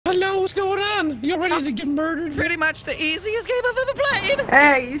What's going on? You ready to get murdered? Pretty much the easiest game I've ever played.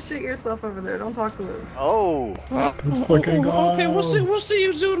 Hey, you shoot yourself over there. Don't talk to us. Oh. Let's fucking go. Okay, we'll see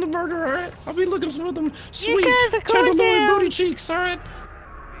you doing the murder, all right? I'll be looking for them sweet, tenderloin booty cheeks, all right?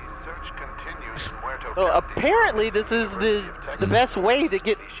 So apparently this is the best way to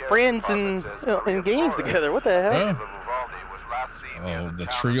get friends and games together. What the hell? Oh, the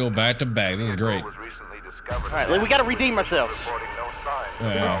trio back to back. This is great. All right, we gotta redeem ourselves.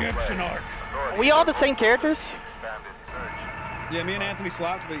 Redemption arc. Are we all the same characters? Yeah, me and Anthony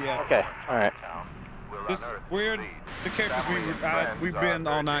swapped, but yeah. Okay, all right. We're the characters we've been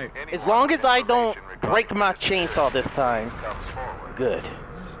all night. As long as I don't break my chainsaw this time, good.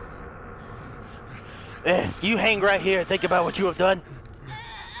 You hang right here and think about what you have done.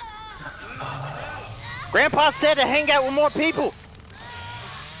 Grandpa said to hang out with more people.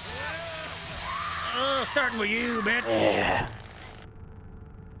 Starting with you, bitch. Yeah.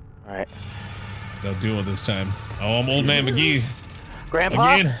 All right. They'll deal with this time. Oh, I'm old man McGee.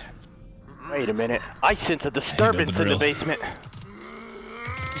 Grandpa? Again. Wait a minute. I sense a disturbance in the basement.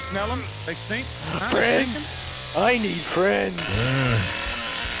 You smell them? They stink? Friends. I need friends.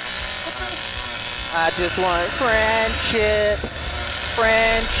 I just want friendship.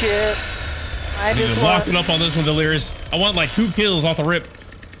 Friendship. I need just to lock it up on this one, Delirious. I want like 2 kills off the rip.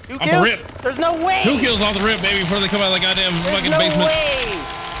 2 kills? The rip. There's no way. 2 kills off the rip, baby, before they come out of the goddamn fucking basement. Way.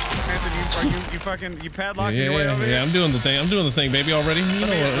 Anthony, you padlock your way over here? Yeah, I'm doing the thing. I'm doing the thing, baby, already. You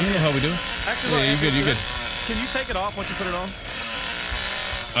know how we do. Actually, yeah, you good. Can you take it off once you put it on?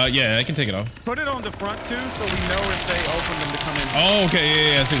 Yeah, I can take it off. Put it on the front too, so we know if they open them to come in. Oh,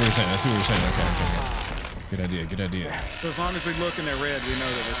 okay, yeah, I see what you're saying. Okay. Good idea. So as long as we look and they're red, we know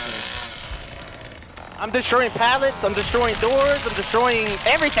that we're safe. I'm destroying pallets, I'm destroying doors, I'm destroying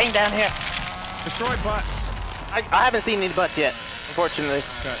everything down here. Destroy butts. I haven't seen any butts yet, unfortunately.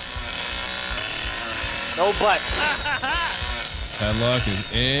 Okay. No butts. Padlock is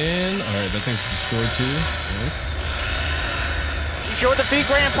in. Alright, that thing's destroyed too. Nice. Be sure to feed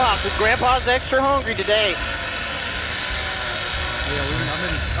Grandpa, because Grandpa's extra hungry today. Yeah,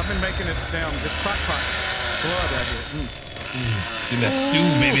 I've been making this crock pot blood right here. Get that stew,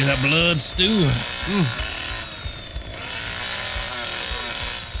 baby, that blood stew.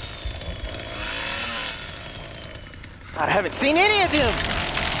 I haven't seen any of them.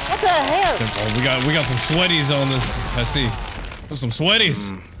 What the hell? Oh, we got some sweaties on this. I see. There's some sweaties.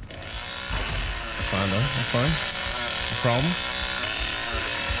 That's fine though. That's fine. No problem.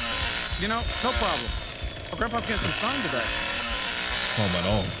 You know, no problem. Oh, Grandpa's getting some sun today. Oh my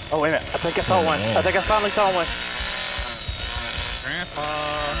God. Oh wait a minute. I think I saw one. I think I finally saw one. Grandpa.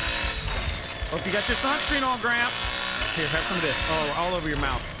 Hope you got your sunscreen on, Gramps. Here, have some of this. Oh, all over your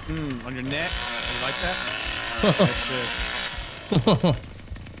mouth. On your neck. You like that? That's shit.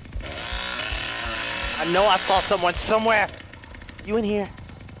 I know I saw someone somewhere. You in here?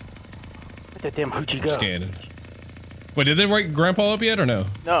 Where'd that damn hoochie go? Scanning. Wait, did they wake Grandpa up yet or no?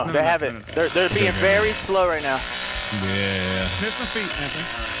 No, they haven't. They're being very slow right now. Yeah. Sniff some feet, Anthony.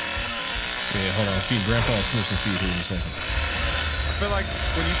 Yeah, hold on. Feed Grandpa sniff some feet here in a second. I feel like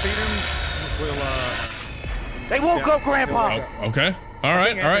when you feed him, we'll They woke up Grandpa. Oh, okay. All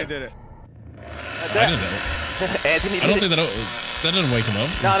right. Anthony did it. I did that. Anthony did I don't think that didn't wake him up.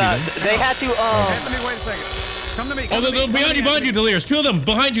 No, they had to. Anthony, wait a second. Come to me. Oh, they're behind you, Delirious. 2 of them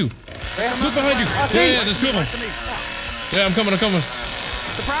behind you. Look behind you. Yeah, there's 2 of them. Yeah, I'm coming.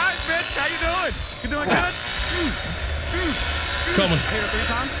 Surprise, bitch. How you doing? You doing good? Coming. I hit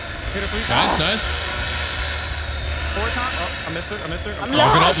her 3 times. Nice. 4 times. Oh, I missed her.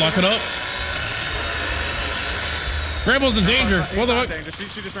 Lock it up. Grandpa's in danger. What the fuck?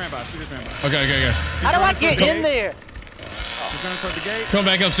 She just ran by. Okay. How do I get in there? She's running toward the gate. Come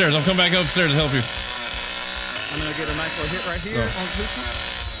back upstairs. I'll come back upstairs to help you. I'm gonna get a nice little hit right here on Gucci.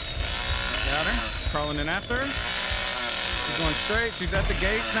 Got her. Crawling in after her. She's going straight. She's at the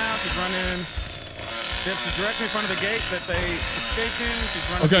gate now. She's running. She's directly in front of the gate that they escaped in. She's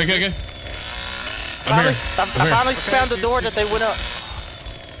running. Okay. I'm here. I finally found the door that they went up.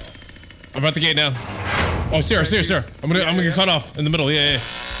 I'm at the gate now. Oh, sir. I'm gonna get cut off in the middle. Yeah.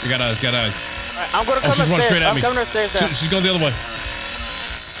 You got eyes. Right, I'm gonna come she's running straight at me. I'm coming upstairs now. She's going the other way.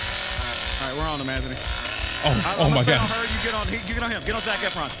 All right, we're on them, Anthony. Oh my God. Her, you get on him. Get on Zac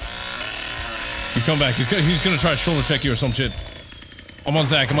Efron. He's come back. He's gonna try to shoulder check you or some shit. I'm on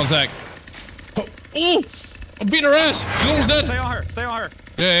Zac. Oh, I'm beating her ass. She's almost dead. Stay on her.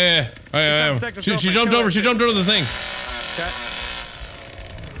 Yeah. She jumped over. She jumped over the thing.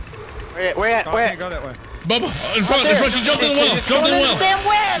 Okay. Where at? Can't go that way. Bubba, in front. She jumped in the well. Jumped in the well.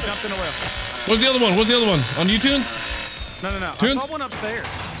 Jumped in the well. What's the other one? On U-Tunes? No. Tunes? I saw one upstairs.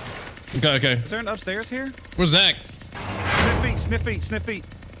 Okay, okay. Is there an upstairs here? Where's Zach? Sniff feet, sniff feet, sniff feet.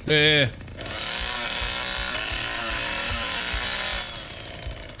 Yeah.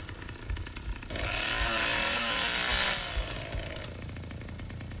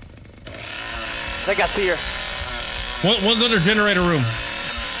 I think I see her. One's under generator room.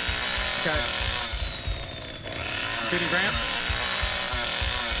 Okay. Feeding Gramps.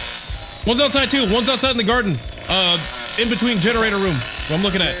 One's outside too. One's outside in the garden. In between generator room. What I'm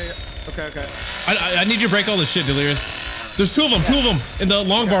looking at. Yeah. Okay, okay. I need you to break all this shit, Delirious. There's two of them in the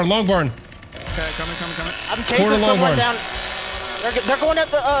long barn, long barn. Okay, coming. I'm chasing someone down. They're going up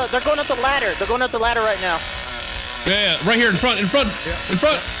the ladder. They're going up the ladder right now. Yeah, right here in front. Yeah.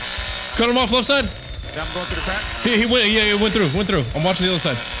 Cut him off left side. Yeah, I'm going through the crack. He went through. I'm watching the other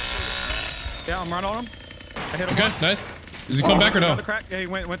side. Yeah, I'm running on him. I hit him Okay, once. nice. Does he come back or no? Another crack? Yeah, he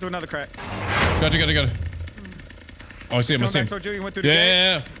went through another crack. Got it. Oh, I see him. Back towards you. He went through the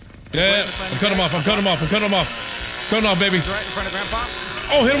gate. Yeah. I'm cutting him off. Cutting him off, baby. He's right in front of Grandpa.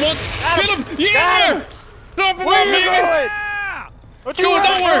 Oh, hit him once. Hit him. Yeah. Stop him, Where are you baby. going? Go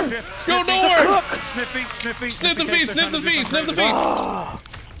nowhere. Go nowhere. Sniff feet. Sniff the feet.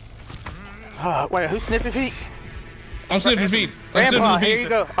 Wait, who's sniffing feet? I'm sniffing feet. Grandpa, here you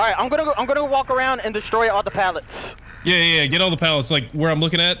go. All right, I'm gonna walk around and destroy all the pallets. Yeah. Get all the pallets, like where I'm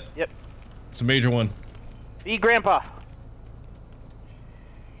looking at. Yep. It's a major one. Feed Grandpa.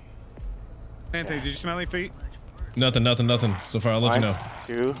 Anthony, did you smell any feet? Nothing so far. I'll let you know.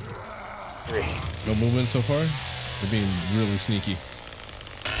 2, 3. No movement so far. They're being really sneaky.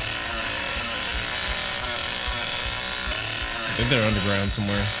 I think they're underground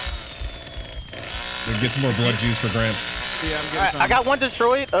somewhere. We'll get some more blood juice for Gramps. Yeah, I'm getting All right, some. I got one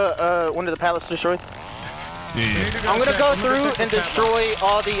destroyed. One of the pallets destroyed. Yeah. I'm gonna go through and destroy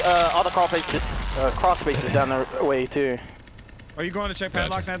all the crawl spaces down the way too. Are you going to check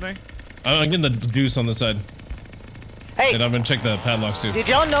padlocks, Anthony? I'm getting the deuce on the side. Hey, And I'm gonna check the padlocks too. did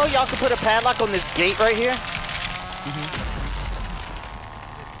y'all know y'all could put a padlock on this gate right here?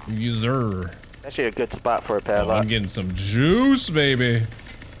 User. Actually a good spot for a Oh, padlock. I'm getting some juice, baby.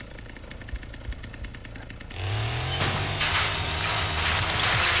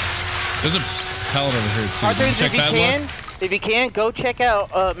 There's a pallet over here too. Did you check padlock? If you can, go check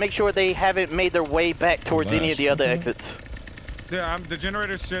out, make sure they haven't made their way back towards any of the other exits. Yeah, the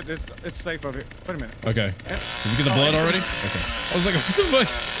generator shit, it's safe over here. Wait a minute. Okay. Did you get the blood already? Okay. I was like, what the fuck?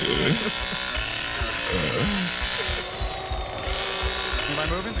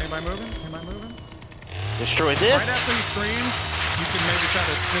 Anybody moving? Destroy this. Right after he screams, you can maybe try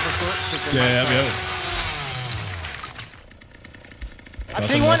to snip a foot. Yeah. I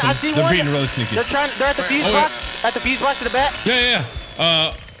see one. They're being really sneaky. They're at the fuse box. At the fuse box in the back. Yeah.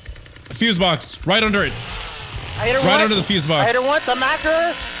 Fuse box. Right under it. I hit her right once. under the fuse box. I hit her once. I'm after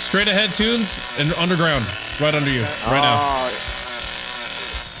her. Straight ahead tunes and underground. Right under you. Right now.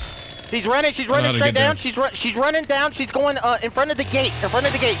 She's running. She's running straight down. She's running down. She's going in front of the gate.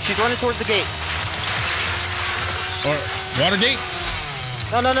 She's running towards the gate. Or Watergate?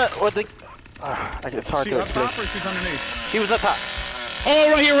 No. It's hard to She up explain. top or she's underneath? She was up top.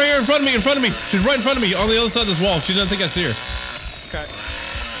 Oh, right here, in front of me. She's right in front of me on the other side of this wall. She doesn't think I see her. Okay.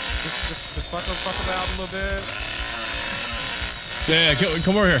 Just fuck about a little bit. Yeah,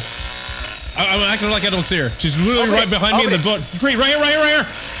 come over here. I'm acting like I don't see her. She's literally right behind me in the boat. Right here.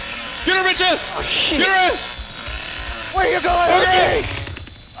 Get her, bitch ass! Oh, shit. Get her ass! Where are you going? Okay.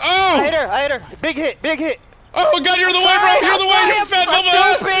 Oh! I hit her. Big hit. Oh God, you're in the way, bro! You're in the way, you fat double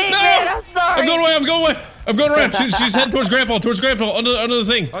ass! No! I'm sorry. I'm going around. She's heading towards Grandpa, under the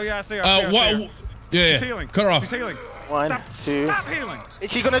thing. Oh yeah, I see her. Yeah. She's healing. Cut her off. She's healing. 1, 2. Stop healing. Is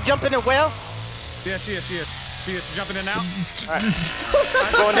she gonna jump in the well? Yeah, she is. She's jumping in now. Alright.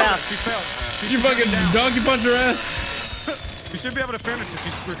 Going down. She fell. You fucking donkey punch her ass. You should be able to finish it.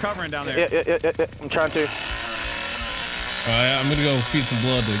 She's recovering down there. Yeah. I'm trying to. Alright, I'm gonna go feed some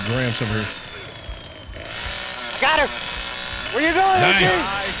blood to Gramps over here. Got her. Where you going?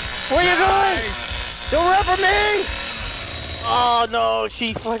 Nice. Where you going? Don't run from me. Oh no,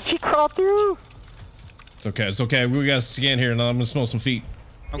 she crawled through. It's okay. We gotta scan here, and I'm gonna smell some feet.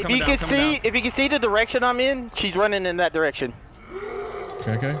 If you can see the direction I'm in, she's running in that direction.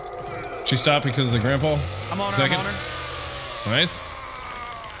 Okay. She stopped because of the Grandpa. I'm on Second. her. Nice.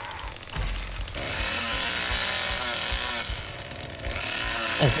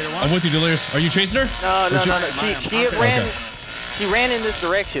 Oh, I'm with you, Delirious. Are you chasing her? No. She ran in this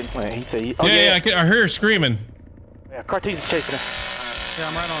direction. Wait, he said. Yeah. I heard her screaming. Yeah, Cartoon's chasing her. Yeah,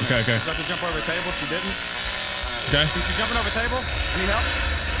 I'm right on her. Okay. She's about to jump over the table. She didn't. Okay. She's jumping over the table. I need help.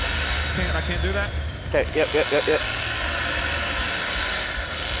 I can't do that. Okay. Yep.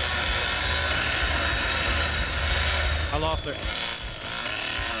 I lost her.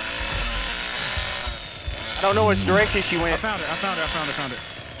 I don't know which direction she went. I found her.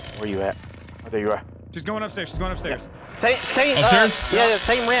 Where you at? Oh, there you are. She's going upstairs. Same upstairs? yeah, the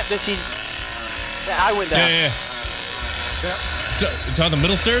same ramp that I went down. Yeah. It's on the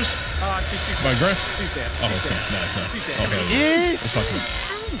middle stairs? She's My grand? She's dead. Oh, okay. Nice. She's dead. Okay. Yes. Let's fucking.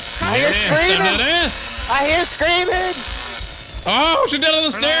 I hear screaming. That ass. I hear screaming. Oh, she's down on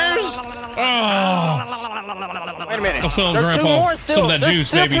the stairs. Oh. Wait a minute. I'm feeling There's Grandpa. two more still. Some of that There's juice,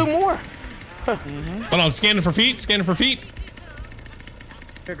 still baby. two more. Hold on, I'm scanning for feet.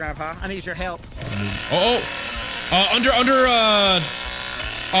 Here, Grandpa. I need your help. Under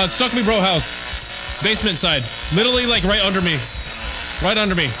Stuck Me Bro house. Basement side. Literally like right under me. Right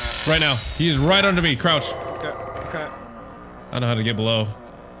now. He is right under me. Crouch. Okay. I don't know how to get below.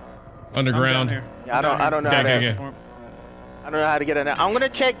 Underground. I'm down here. Yeah, I don't know how to. I don't know how to get in there. I'm gonna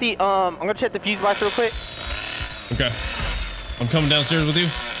check the fuse box real quick. Okay. I'm coming downstairs with you.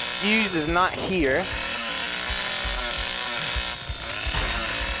 Fuse is not here.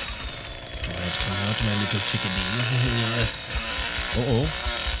 Come out, my little chickadees. Yes.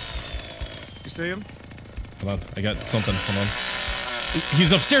 You see him? Hold on. I got something. Hold on.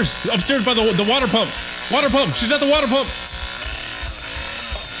 He's upstairs. Upstairs by the water pump. She's at the water pump.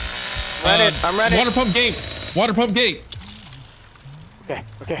 I'm ready. Water pump gate.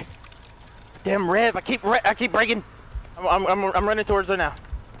 Okay. Damn Rev, I keep breaking. I'm running towards her now.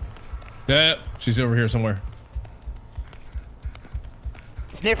 Yeah, she's over here somewhere.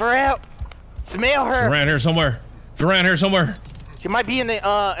 Sniff her out. Smell her. She's around here somewhere. She might be in the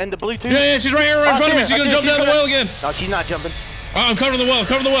Bluetooth. Yeah, she's right here in front of me. She's gonna jump down the well again. No, she's not jumping. Oh, I'm covering the well.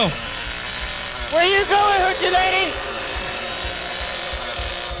 Where you going, Hoochie lady?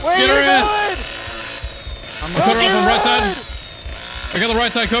 Where Get you her going? ass. I'm cut her off on the right side. I got the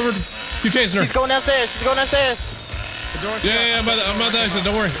right side covered. Keep chasing her. She's going downstairs. Yeah, I'm about to exit.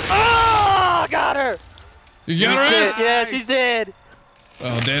 Don't worry. Oh, I got her. You got her ass? Yeah, she's dead.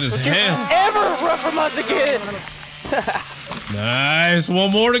 Oh, dead as Don't you hell. ever run from us again. Nice.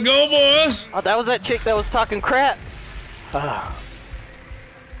 One more to go, boys. Oh, that was that chick that was talking crap.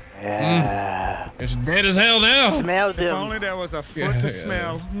 Yeah. It's dead as hell now. Smelled If them. only there was a foot to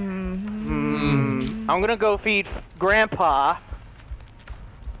smell. I'm gonna go feed Grandpa.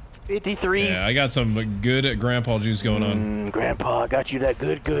 53. Yeah, I got some good grandpa juice going on. Grandpa, got you that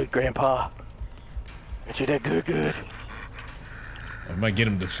good, Grandpa. Got you that good. I might get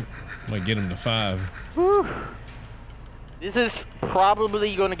him to 5. Whew. This is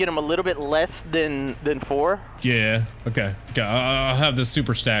probably going to get him a little bit less than 4. Yeah. Okay. I'll have this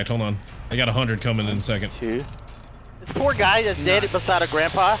super stacked. Hold on. I got 100 coming in a second. 2. This poor guy that's dead beside a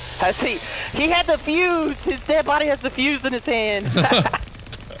grandpa. He had the fuse. His dead body has the fuse in his hand.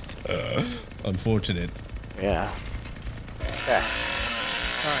 Unfortunate. Yeah. Okay.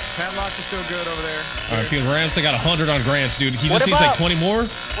 Alright, padlock is still good over there. Alright, field ramps. I got 100 on Gramps, dude. He just needs like 20 more.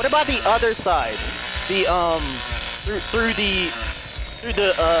 What about the other side? The through the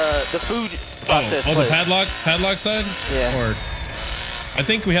food process. Oh, the padlock side? Yeah. Or I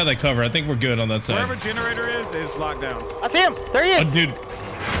think we have that covered. I think we're good on that side. Wherever generator is locked down. I see him. There he is. Dude.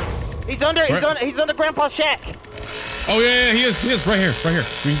 He's under Grandpa's shack. Oh yeah, he is right here.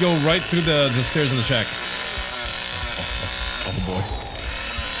 We can go right through the stairs in the shack. Oh boy.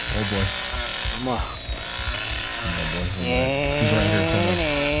 Come on. He's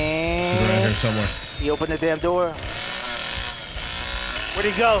right here somewhere. He opened the damn door. Where'd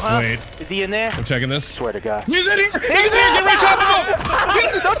he go, huh? Wait. Is he in there? I'm checking this. I swear to God. He's in here! He's in here! Get ready, chop him up!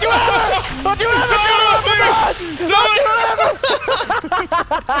 Don't you ever!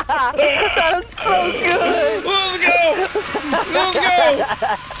 That is so good! Let's go!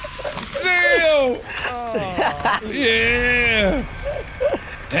 Damn! Yeah!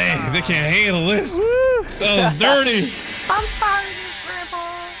 Dang, they can't handle this. That was dirty. I'm tired of this, Grandpa.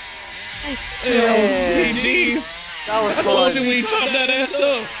 GG's. I told you we chop that ass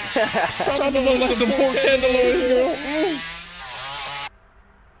up. Chop him up like some pork tenderloins, girl.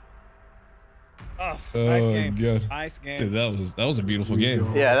 Nice game. God. Nice game. Dude, that was a beautiful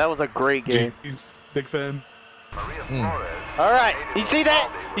game. Yeah, that was a great game. Jeez, big fan. All right, you see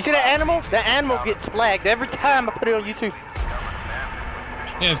that? You see that animal? That animal gets flagged every time I put it on YouTube.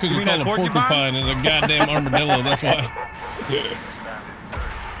 Yeah, it's because You you mean call a that porcupine and a goddamn armadillo. That's why.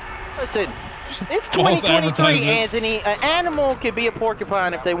 Listen, it's False 2023, advertisement. Anthony. An animal can be a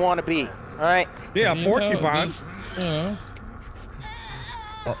porcupine if they want to be. All right. Yeah, porcupines.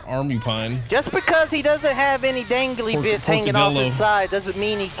 Army pine. Just because he doesn't have any dangly bits hanging off his porcadillo. side doesn't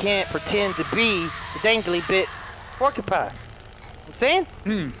mean he can't pretend to be the dangly bit porcupine. I'm saying?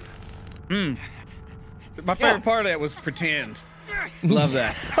 My favorite part of that was pretend. Love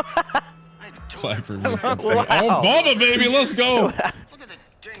that. Clapper. Wow. Oh, Bubba, baby, let's go. Look at the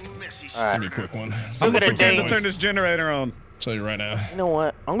dang mess he's Send me a quick one. I'm gonna pretend to turn this generator on. Tell you right now. You know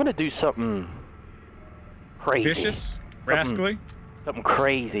what? I'm gonna do something crazy. Vicious, rascally. Something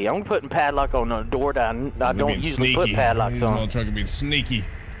crazy. I'm putting padlock on a door that I don't usually put padlocks These on. motherfuckers being sneaky.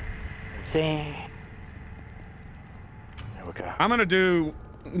 See? There we go. I'm gonna do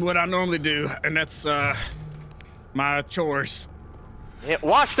what I normally do, and that's my chores. Yeah,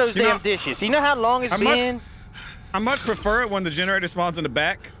 wash those damn dishes. You know how long it's been? I much prefer it when the generator spawns in the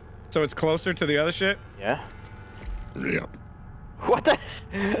back, so it's closer to the other shit. Yeah. Yep. What the?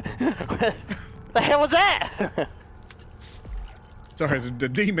 What the hell was that? Sorry, the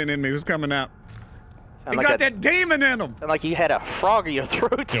demon in me was coming out. Sound He like got that demon in him. Sound like you had a frog in your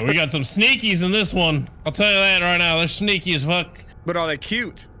throat. Yo, we got some sneakies in this one. I'll tell you that right now. They're sneaky as fuck. But are they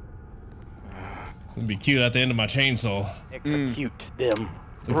cute? It'd be cute at the end of my chainsaw. Execute them,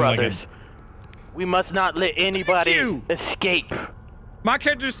 Looking brothers. like We must not let anybody escape. My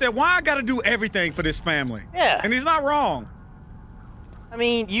character just said, why I gotta do everything for this family? Yeah. And he's not wrong. I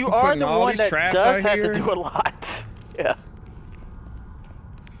mean, you We're are putting the all one these that traps does out have here. to do a lot. Yeah.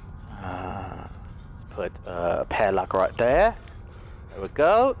 Let's put padlock right there. There we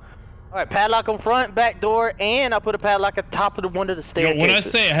go. All right, padlock on front, back door, and I'll put a padlock at the top of one of the stairs. Yo, when I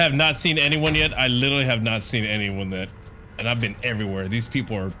say I have not seen anyone yet, I literally have not seen anyone that, and I've been everywhere. These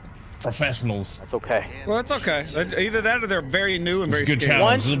people are professionals. That's okay. Well, it's okay. Either that or they're very new and It's a very good scared.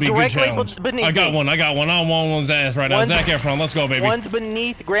 challenge. It'll be a good challenge. beneath I got me. one. I got one. I'm on one's ass right now. One's- Zac Efron, let's go, baby. One's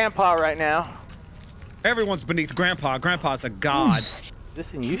beneath Grandpa right now. Everyone's beneath Grandpa. Grandpa's a god.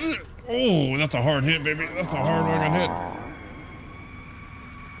 Listen, you. Oh, that's a hard hit, baby. That's a hard fucking hit.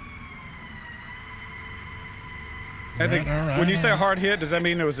 I think when you say hard hit, does that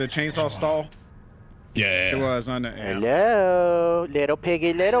mean it was a chainsaw stall? Yeah. It was, I know. Yeah. Hello, little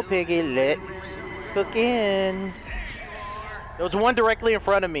piggy, let's cook in. There was one directly in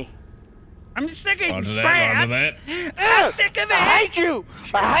front of me. I'm just sick of eating Roger that, scraps. roger that. I'm sick of it. I hate you!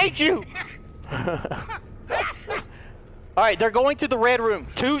 I hate you! All right, they're going to the red room.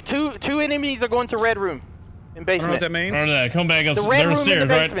 Two enemies are going to red room in I don't know basement. what that means. Roger that. Come back up. The red They're room in upstairs,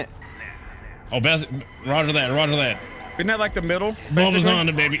 the right? basement. Oh, roger that. Roger that. Isn't that like the middle? Bubba's basically? on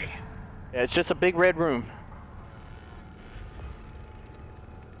it, baby. Yeah, it's just a big red room.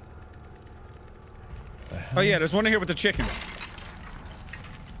 Oh yeah, there's one in here with the chicken.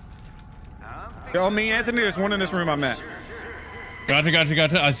 Oh, me, Anthony, there's one in this room I'm at.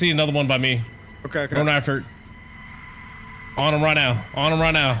 Gotcha. I see another one by me. Okay. Going after it. On him right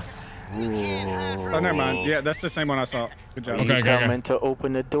now. Oh, never mind. Yeah, that's the same one I saw. Good job. Okay, okay. Coming to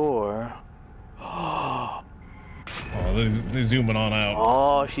open the door. Oh, they're zooming on out.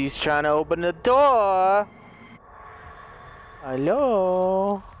 Oh, she's trying to open the door.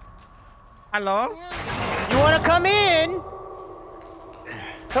 Hello? Hello? You want to come in?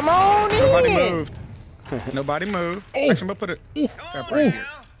 Come on in. Nobody moved. Nobody moved. Oh. Actually, I'm gonna put it up right here.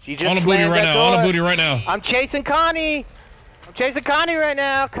 She just On a booty slammed right that now. On a door. booty right now. I'm chasing Connie. Right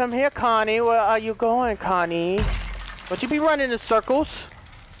now. Come here, Connie. Where are you going, Connie? Don't you be running in circles.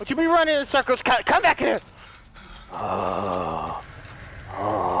 Come back here. Oh,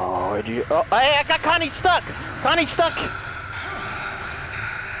 hey, I got Connie stuck.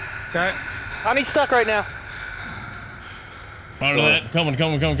 Okay. Connie's stuck right now. Roger that.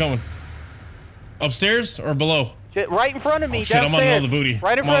 Coming. Upstairs or below? Right in front of me. Oh, shit, I'm on downstairs. another booty.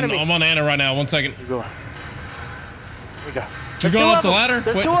 Right in front of me. I'm on Anna right now. 1 second. Here we go. She's going up the ladder?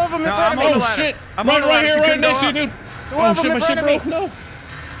 There's Wait. two of them in No, front I'm of on me. the Oh, ladder. shit. I'm on the ladder. Right She here, right couldn't next to you, go up. dude. Two of Oh, them shit, in my front shit of me. broke. No. Where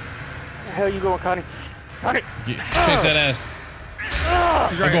the hell you going, Connie? Connie. Chase that ass. She's I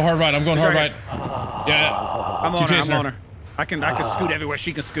right go here. hard right. I'm going She's hard right right. Yeah. I'm on Keep her. chasing I'm on her. I can scoot everywhere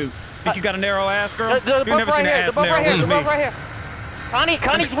she can scoot. Think you got a narrow ass, girl? The You've bump never right seen an here. ass The bump right narrow here. The than bump me. right here.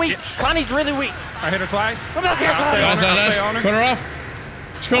 Connie's weak. Bitch. Connie's really weak. I hit her twice. Come back here, I'll stay on her. I'll Nice. stay on her. Cut her off.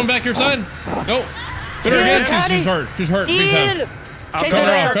 She's coming back your side. Nope. Hit her again. She's hurt. She's hurt big time. I'll Chase go her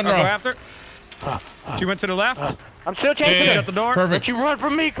her down. off, after. cut her I'll go off. after. She went to the left. I'm still chasing Yeah. her. Shut the door. Perfect. Don't you run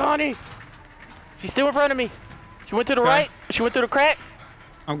from me, Connie. She's still in front of me. She went to the right. She went through the crack.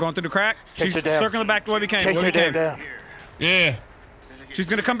 I'm going through the crack. Chase She's her down. circling back the way we came. Chase Where her we came. down. Yeah. She's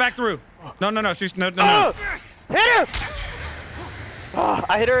gonna come back through. No. She's no. Oh! Hit her! Oh,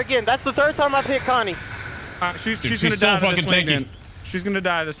 I hit her again. That's the third time I've hit Connie. She's she's gonna so die to this fucking swing tanky. in. She's gonna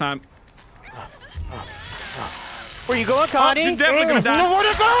die this time. Where you going, Connie? she's definitely gonna die.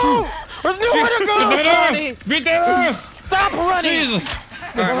 Nowhere to go! There's nowhere to go, Beat that Connie! ass! Beat that ass! Stop running! Jesus!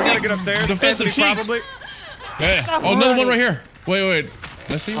 All right, we gotta get upstairs. Defensive Anthony, cheeks. probably. Yeah. Oh, another one right here. Wait.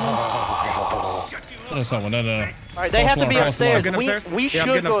 Let's see. No, someone. No. All right, they have to be upstairs. We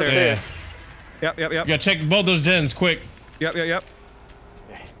should go upstairs. Yep. You gotta check both those gens quick. Yep.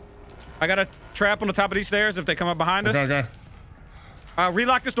 I got a trap on the top of these stairs if they come up behind us. Okay.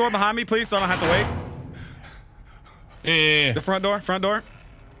 Relock this door behind me, please, so I don't have to wait. Yeah. The front door.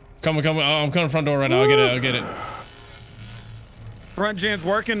 Coming. I'm coming front door right now. I'll get it. Front gen's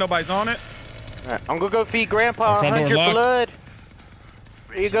working. Nobody's on it. All right, I'm gonna go feed Grandpa Front door 100 locked. blood.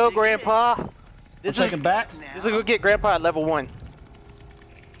 There you go, Grandpa. This is back. This is gonna get Grandpa at level 1.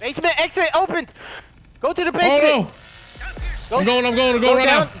 Basement exit open. Go to the basement. Oh no! I'm going right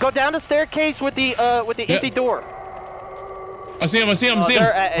now. Go down the staircase with the empty door. I see him.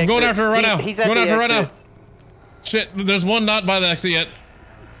 I'm going after her right now. He's going after her right now. exit. Shit, there's one not by the exit yet.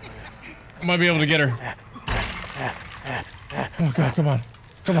 I might be able to get her. Oh god, come on,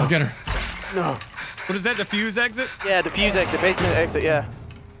 get her. No. What is that? The fuse exit? Yeah, the fuse exit, basement exit. Yeah.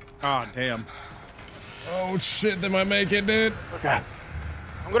 Oh damn. Oh shit, they might make it, dude. Okay.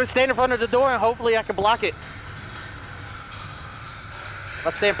 I'm gonna stand in front of the door and hopefully I can block it. If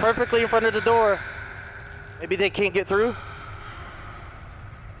I stand perfectly in front of the door, maybe they can't get through.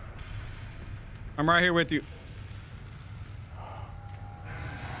 I'm right here with you.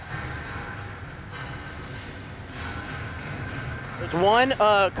 There's one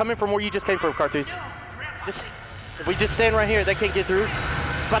coming from where you just came from, Cartoons. If we just stand right here, they can't get through.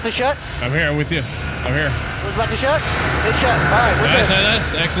 About to shut. I'm here, I'm with you. I'm here. It's about to shut. It's shut. All right, we're good.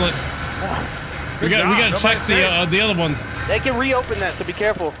 Nice, excellent. We gotta check the other ones. They can reopen that, so be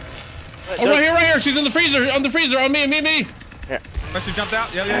careful. Oh, right here. She's in the freezer. On the freezer. On me. Yeah. She jumped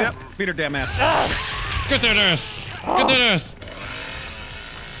out. Yep. Beat her damn ass. Get that ass. Get that ass.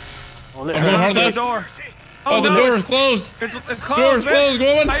 I'm going hard left. Door. Oh, the door is closed. It's closed. Door is closed,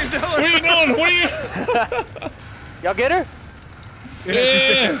 woman. How you doing? What are you doing? What are you? Y'all get her?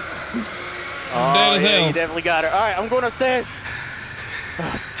 Yeah. Oh, dead as hell. You definitely got her. All right, I'm going upstairs.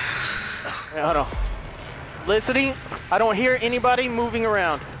 Hold on. Listening. I don't hear anybody moving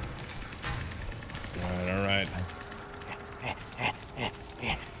around. All right.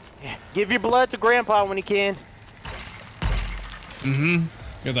 Give your blood to Grandpa when he can.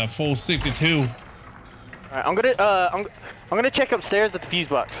 Got that full 62. All right, I'm gonna check upstairs at the fuse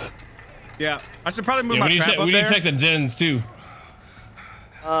box. Yeah, I should probably move my trap up there. We need to check the gens too.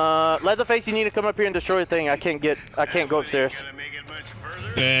 Leatherface, you need to come up here and destroy the thing. I can't go upstairs.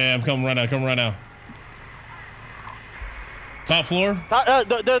 Yeah, I'm coming right now. Top floor?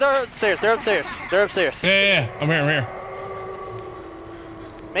 They're upstairs. They're upstairs. Yeah. I'm here.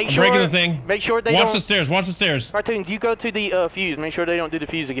 Make I'm sure, breaking the thing. Make sure they Watch don't. Watch the stairs. Cartoons, you go to the fuse. Make sure they don't do the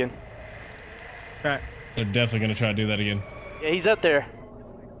fuse again. Okay. They're definitely gonna try to do that again. Yeah, he's up there.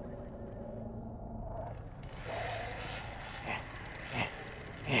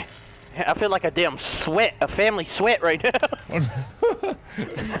 I feel like a damn sweat, a family sweat right now.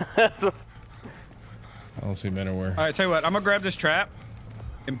 I don't see men anywhere. All right, tell you what, I'm gonna grab this trap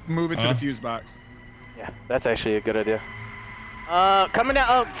and move it to the fuse box. Yeah, that's actually a good idea. Coming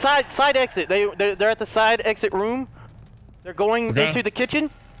out, side exit. They're at the side exit room. They're going into the kitchen.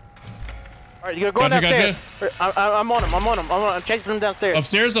 All right, you're going downstairs. I'm on them. I'm chasing them downstairs.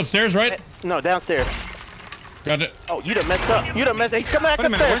 Upstairs, right? No, downstairs. Got it. Oh, you done messed up. He's coming back upstairs. Wait a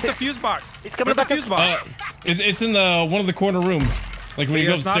minute, where's the fuse box? He's coming back upstairs. It's in the one of the corner rooms. Like when you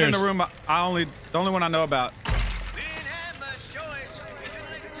go upstairs. It's not in the room. The only one I know about.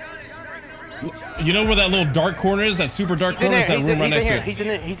 You know where that little dark corner is? That super dark corner is that room right next to it.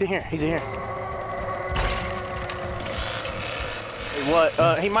 He's in here.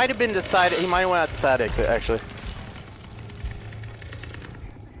 What? He might have been the side. He might have went out the side exit actually.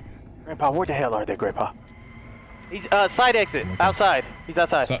 Grandpa, where the hell are they, Grandpa? He's side exit, outside. He's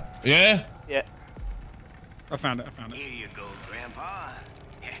outside. Yeah? Yeah. I found it. Here you go, Grandpa.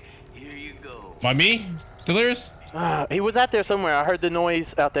 Here you go. By me? Delirious? He was out there somewhere. I heard the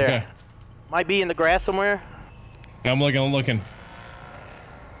noise out there. Okay. Might be in the grass somewhere. Yeah, I'm looking. All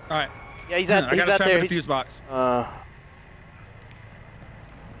right. Yeah, he's out. I got a trap in the fuse box.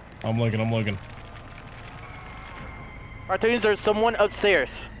 I'm looking. Cartoons, there's someone upstairs.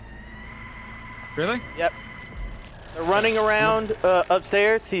 Really? Yep. They're running around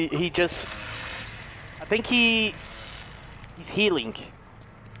upstairs. He just. I think he's healing.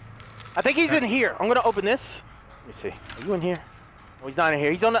 I think he's in here. I'm gonna open this. Let me see. Are you in here? No, he's not in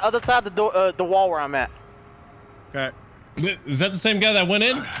here. He's on the other side of the door, the wall where I'm at. Okay. Is that the same guy that went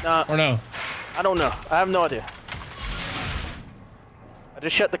in? Or no? I don't know. I have no idea. I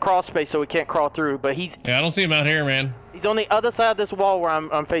just shut the crawl space so he can't crawl through, but he's... Yeah, I don't see him out here, man. He's on the other side of this wall where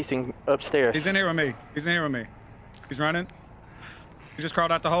I'm facing upstairs. He's in here with me. He's running. He just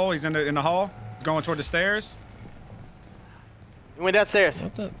crawled out the hole. He's in the hall. Going toward the stairs. He went downstairs.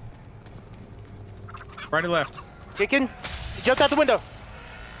 What the? Right or left? Kicking. He jumped out the window.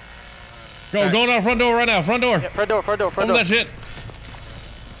 Go, going out front door right now. Front door. Yeah, front door. Open that shit.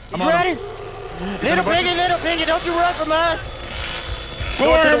 I'm ready. Little piggy, don't you run from us.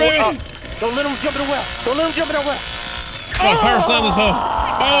 Go over, baby. Don't let him jump in the well. Oh, power slam this hoe.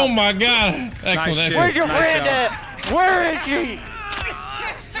 Oh my god. Excellent, Nice excellent. Where's your friend at? Where is she?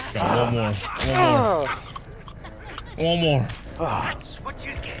 Got one more. That's what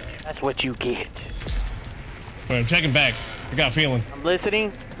you get. That's what you get. Wait, I'm checking back. I got a feeling. I'm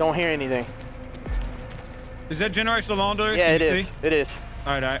listening. Don't hear anything. Is that generator still on, Delirious? Yeah, Can it you is. see? It is.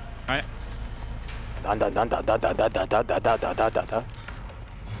 All right.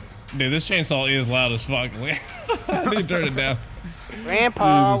 Dude, this chainsaw is loud as fuck. I need to turn it down.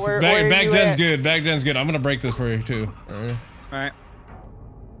 Grandpa, Jesus. where Back you gen's at? good. Back gen's good. I'm gonna break this for you too. All right.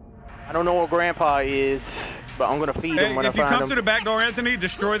 I don't know what Grandpa is, but I'm gonna feed him Hey, when I if you find come him. through the back door, Anthony,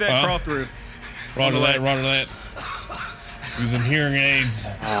 destroy that crawl through. Roger that. Using hearing aids.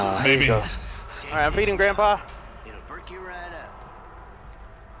 Baby. All right, I'm feeding Grandpa. It'll perk you right up.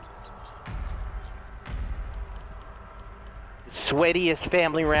 Sweatiest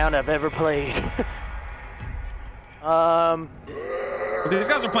family round I've ever played. These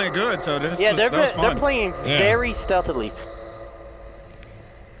guys are playing good, so this Yeah, that was they're fun. playing very stealthily.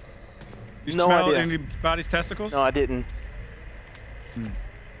 You no smell idea. anybody's testicles? No, I didn't.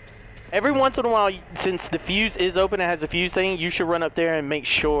 Every once in a while, since the fuse is open and has a fuse thing, you should run up there and make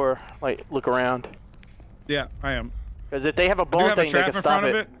sure, like, look around. Yeah, I am. Because if they have a Do you bone have a thing, they trap can in stop front it.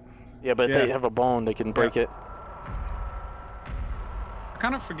 of it? Yeah, but if they have a bone, they can break it. I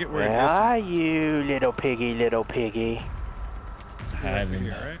kind of forget where Where it is. are you, little piggy, little piggy? Right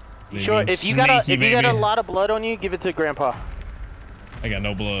here, right? Sure, if you got a lot of blood on you, give it to Grandpa. I got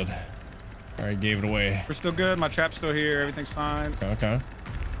no blood. All right, gave it away. We're still good. My trap's still here. Everything's fine. Okay.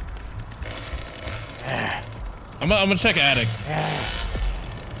 I'm gonna check attic.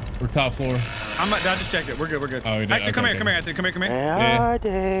 Or top floor. I just checked it. We're good. Oh, you did? Actually, come Okay, here, come here, Anthony. Come here. Where are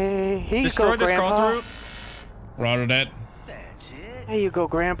they? Here you Destroy go, this Grandpa. crawl through. Roger that. That's it. There you go,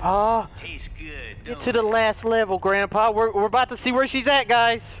 Grandpa. Tastes good. Get to the last level, Grandpa. We're about to see where she's at,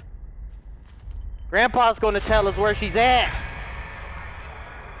 guys. Grandpa's going to tell us where she's at.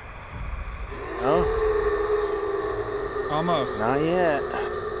 No? Almost. Not yet.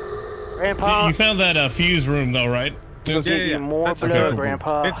 Grandpa. You found that fuse room though, right? We'll give you more That's blood, okay.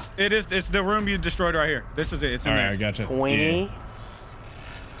 Grandpa. It's the room you destroyed right here. This is it. It's in All there. right, I gotcha. Queenie. Yeah.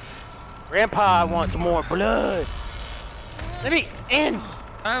 Grandpa wants more blood. Let me in.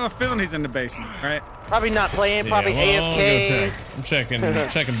 I have a feeling he's in the basement, right? Probably not playing. Yeah, Probably well, I'll go AFK. check. I'm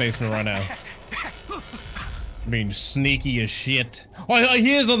checking basement right now. Being sneaky as shit. Oh,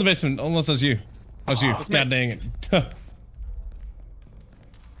 he is on the basement. Unless that's you. That's you. God dang it. I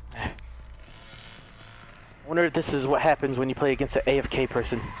wonder if this is what happens when you play against an AFK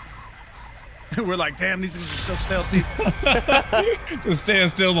person. We're like, damn, these guys are so stealthy. Just stand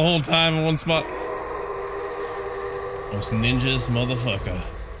still the whole time in one spot. Those ninjas, motherfucker.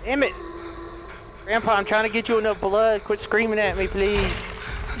 Damn it. Grandpa, I'm trying to get you enough blood. Quit screaming at me, please.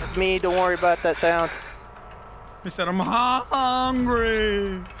 It's me. Don't worry about that sound. He said, I'm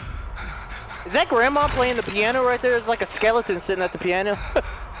hungry. Is that Grandma playing the piano right there? It's like a skeleton sitting at the piano.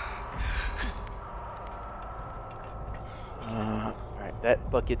 Alright, that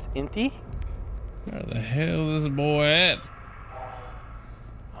bucket's empty. Where the hell is this boy at?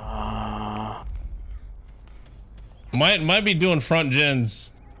 Might be doing front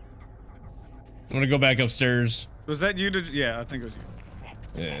gens. I'm gonna go back upstairs. Was that you? Yeah, I think it was you.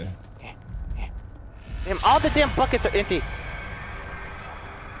 Yeah. Damn, all the damn buckets are empty.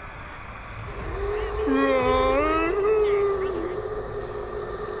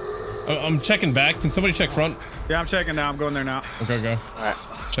 I'm checking back. Can somebody check front? Yeah, I'm checking now. I'm going there now. Okay, go. Alright.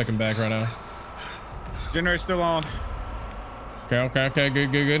 Checking back right now. Generator's still on. Okay.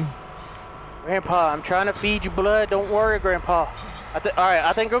 Good. Grandpa, I'm trying to feed you blood. Don't worry, Grandpa. Alright,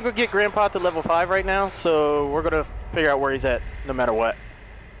 I think I'm gonna get Grandpa to level 5 right now, so we're gonna figure out where he's at, no matter what.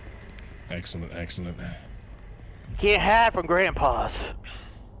 Excellent. Can't hide from Grandpa's.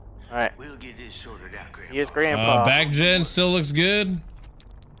 Alright, We'll get this sorted out, Grandpa. here's Grandpa. Back gen still looks good.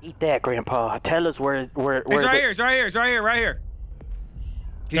 Eat that, Grandpa. Tell us where He's right here.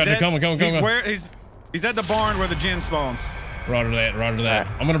 Gotcha, come on. He's at the barn where the gin spawns. Roger that.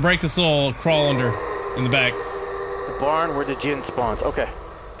 I'm gonna break this little crawl under in the back. The barn where the gin spawns. Okay.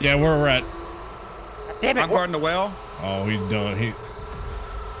 Yeah, where we're at. Damn it. I'm guarding the well. Oh, he's done.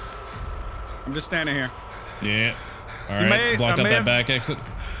 I'm just standing here. Yeah. All right. Block out that back exit.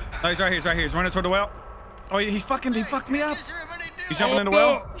 Oh, he's right here. He's right here. He's running toward the well. Oh, he fucked me up. He's jumping in the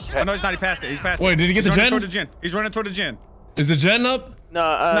well. Oh, no, he's not. He passed it. He's passed it. Wait, did he get the gen? He's running toward the gen. Is the gen up?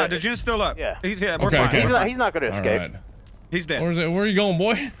 No, the gen's still up. Yeah. We're Okay, fine. okay. He's not gonna escape. Right. He's dead. Where are you going,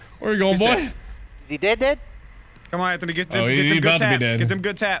 boy? Where are you going, boy? Is he dead? Come on, Anthony. Get them, he get them about good to be taps. dead. Get them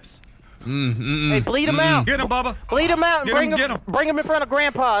good taps. Hey, bleed him out. Get him, Bubba. Bleed him out and Get him. bring him in front of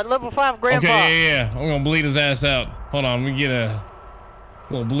Grandpa, level 5 Grandpa. Okay, yeah. I'm gonna bleed his ass out. Hold on, let me get a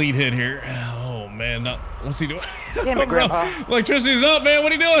little bleed hit here. Oh man, what's he doing? Damn it, Grandpa. Electricity's up, man.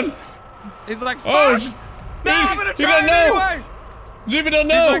 What are you doing? He's like, fuck. Oh, no, I'm gonna he try don't it know. anyway. Jimmy don't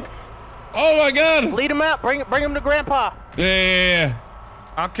know. Like, oh my God. Bleed him out. Bring him to Grandpa. Yeah.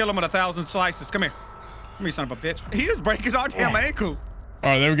 I'll kill him with 1,000 slices. Come here. Come here, son of a bitch. He is breaking our damn ankles. All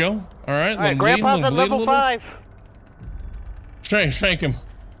right, there we go. All right, All right, Grandpa's at level 5. Shank him.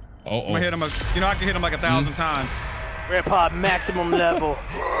 I'm gonna hit him. I can hit him like 1,000 times. Grandpa maximum level.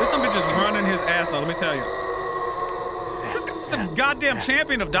 This some bitch is running his ass off. Let me tell you. This guy's some goddamn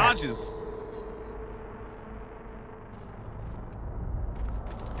champion of dodges.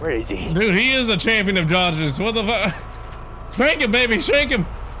 Where is he? Dude, he is a champion of dodges. What the fuck? Shank him, baby. Shank him.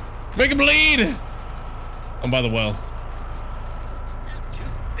 Make him bleed. I'm by the well.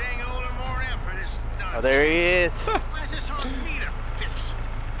 Oh, there he is.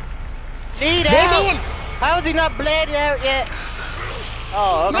 Bleed No, out. no one. How is he not bled out yet?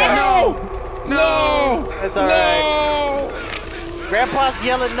 Oh, okay. No. That's all right. Grandpa's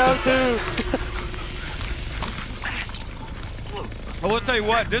yelling no too. I will tell you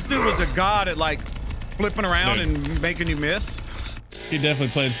what, this dude was a god at like flipping around and making you miss. He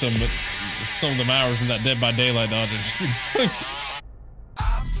definitely played some of them hours in that Dead by Daylight dodges.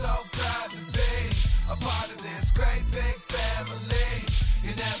 I'm so proud to be a part of this great big family.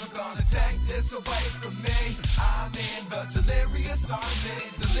 You're never gonna take this away from me. I'm in the delirious army,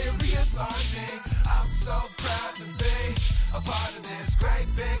 delirious army. I'm so proud to be a part of this great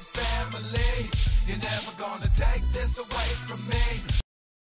big family. You're never gonna take this away from me.